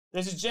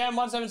This is Gem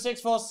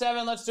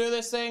 17647. Let's do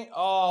this thing.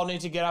 Oh, I'll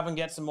need to get up and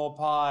get some more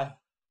pie.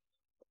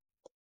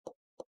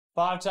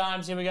 5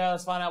 times. Here we go.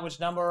 Let's find out which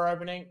number we're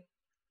opening.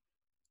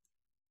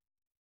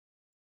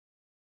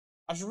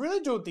 I should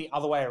really do it the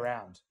other way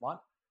around. 1,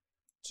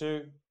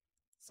 2,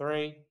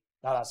 3.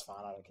 No, that's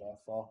fine. I don't care.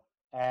 4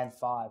 and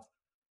 5.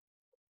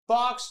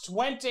 Box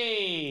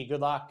 20.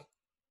 Good luck.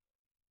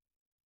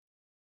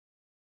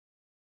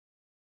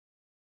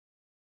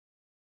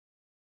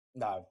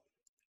 No.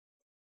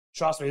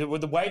 Trust me,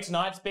 with the way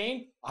tonight's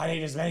been, I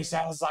need as many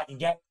sales as I can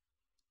get.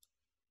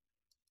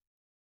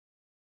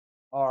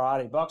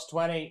 Alrighty, box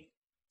 20.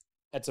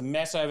 It's a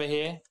mess over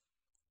here.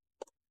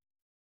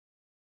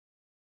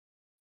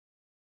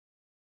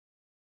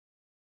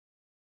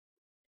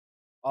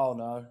 Oh,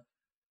 no.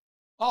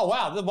 Oh,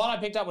 wow, the one I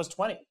picked up was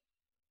 20.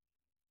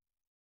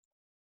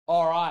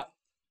 All right.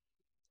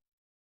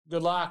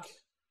 Good luck.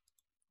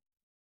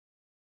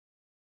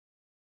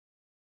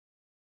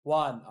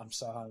 1. I'm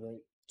so hungry.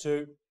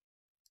 2,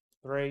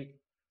 3,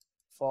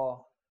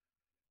 4,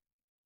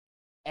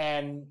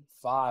 and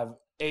 5.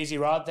 Easy,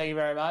 Rod. Thank you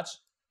very much.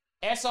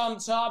 S on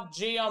top,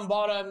 G on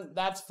bottom.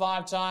 That's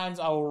 5 times.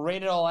 I will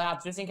read it all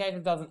out just in case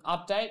it doesn't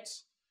update.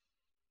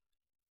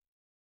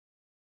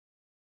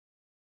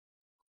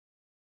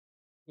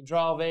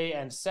 Control V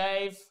and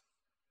save.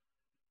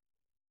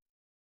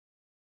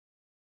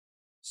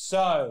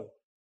 So,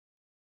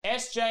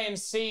 S, J, and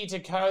C to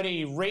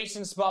Cody. Reach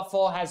in spot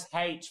 4 has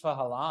H for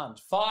Haaland.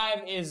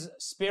 5 is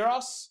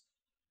Spiros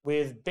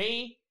with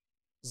B.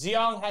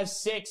 Xiong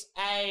has 6,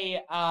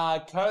 A.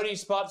 Cody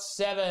spot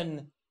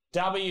 7,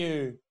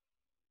 W.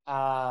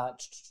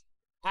 Ash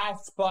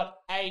spot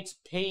 8,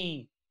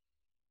 P.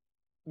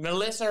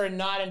 Melissa in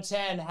 9 and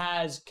 10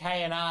 has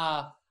K and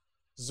R.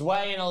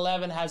 Zway in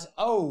 11 has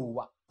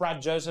O.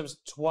 Brad Joseph's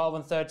 12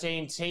 and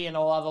 13, T and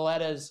all other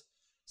letters.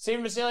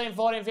 Stephen Vasily in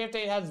 14 and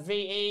 15 has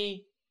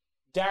VE.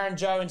 Darren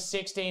Joe in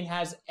 16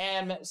 has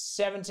M.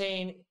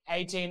 17,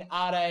 18,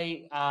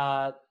 Ade,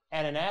 N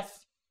and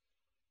F.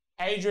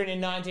 Adrian in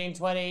 19,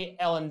 20,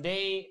 L and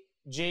D.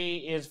 G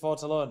is for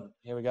Talun.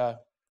 Here we go.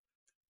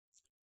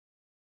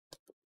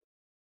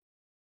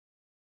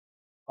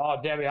 Oh,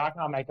 Debbie, I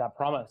can't make that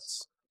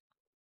promise.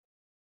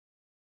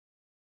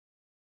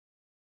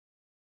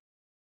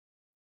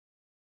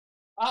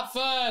 Up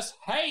first,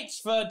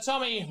 H for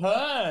Tommy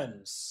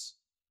Hearns.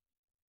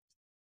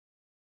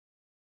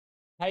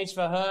 H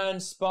for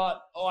Hearns,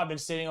 spot. Oh, I've been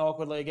sitting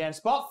awkwardly again.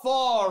 Spot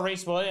 4,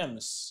 Reese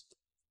Williams.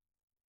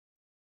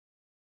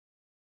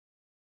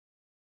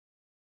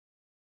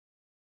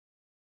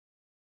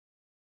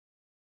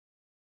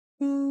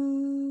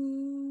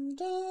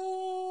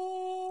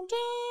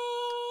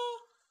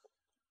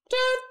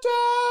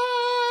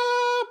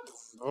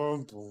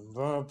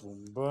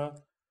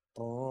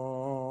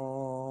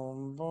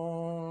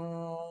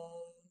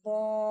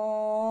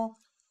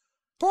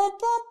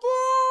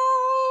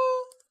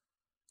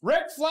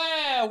 Ric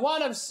Flair,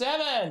 1 of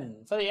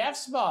 7 for the F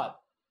spot.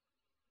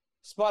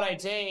 Spot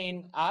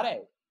 18,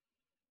 Ade.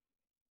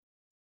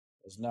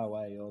 There's no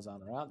way yours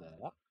aren't around there.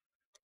 Huh?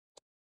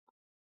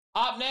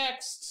 Up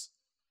next,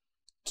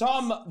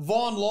 Tom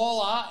Vaughan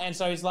Lawler, and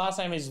so his last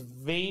name is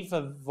V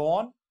for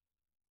Vaughan.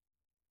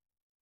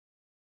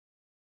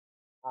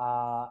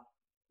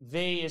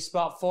 V is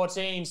spot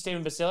 14,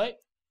 Stephen Vasily.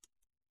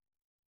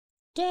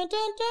 Dun,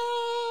 dun,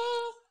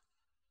 dun.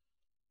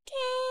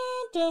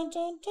 Dun, dun,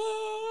 dun,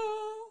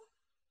 dun.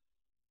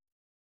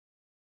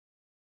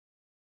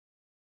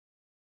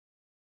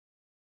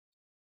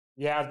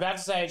 Yeah, I was about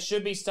to say it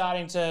should be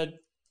starting to.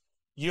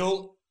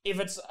 If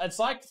it's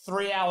like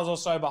 3 hours or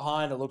so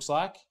behind, it looks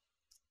like.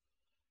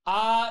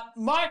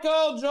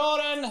 Michael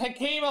Jordan,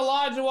 Hakeem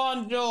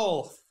Olajuwon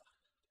duel.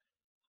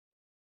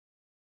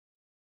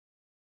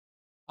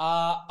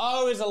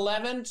 O is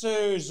 11 to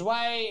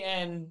Zway,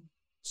 and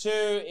 2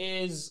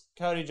 is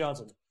Cody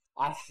Johnson.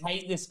 I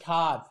hate this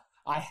card.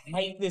 I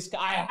hate this.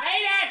 I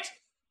hate it!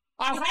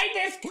 I hate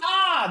this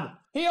card!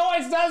 He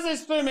always does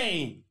this to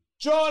me.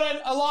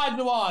 Jordan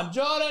Olajuwon.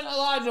 Jordan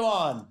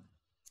Olajuwon.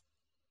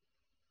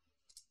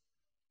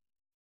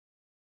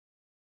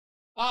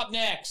 Up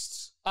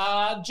next,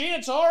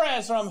 Gina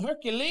Torres from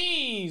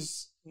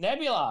Hercules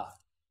Nebula.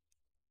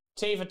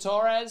 T for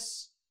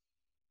Torres.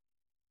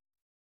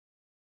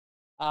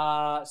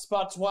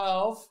 Spot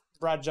 12,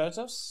 Brad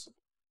Josephs.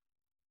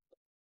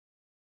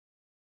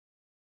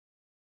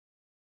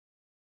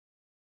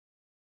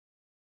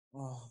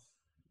 Oh.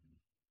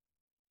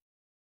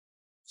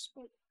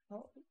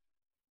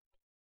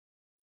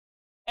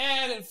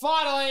 And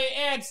finally,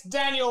 it's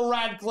Daniel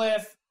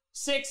Radcliffe.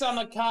 6 on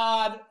the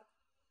card.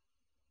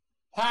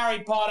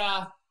 Harry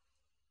Potter.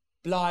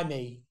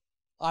 Blimey.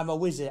 I'm a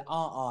wizard,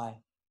 aren't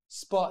I?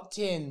 Spot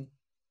 10.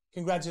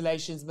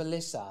 Congratulations,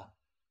 Melissa.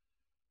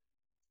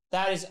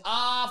 That is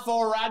R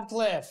for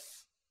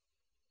Radcliffe.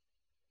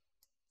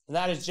 And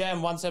that is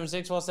Gem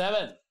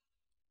 17647.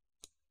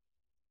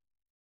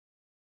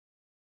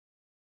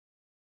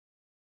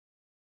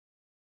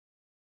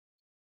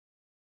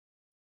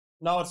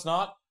 No, it's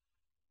not.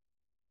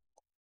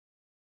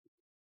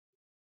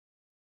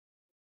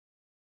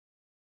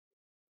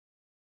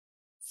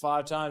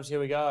 5 times. Here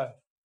we go.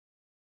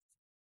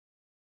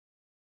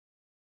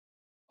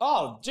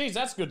 Oh, geez,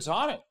 that's good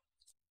timing.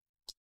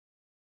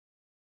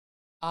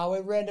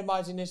 We're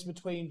randomizing this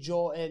between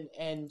Jordan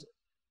and...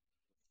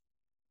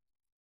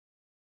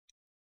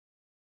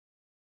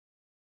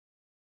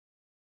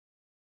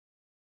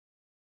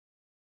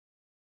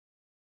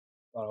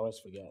 I always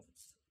forget.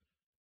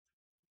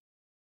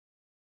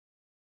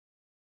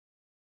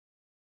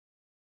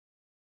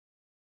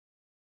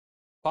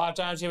 Five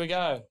times, here we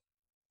go.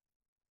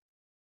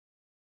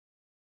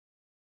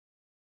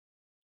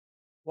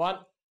 1,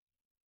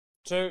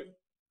 2,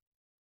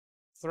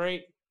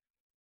 3,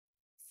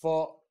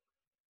 4,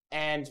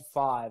 and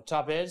 5.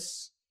 Top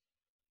is...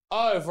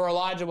 Oh, for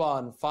Elijah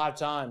one, 5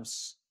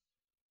 times.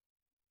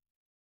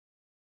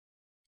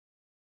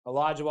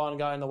 Elijah one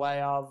going the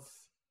way of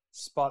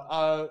spot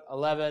O,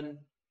 11.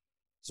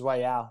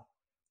 Zhuai Yao.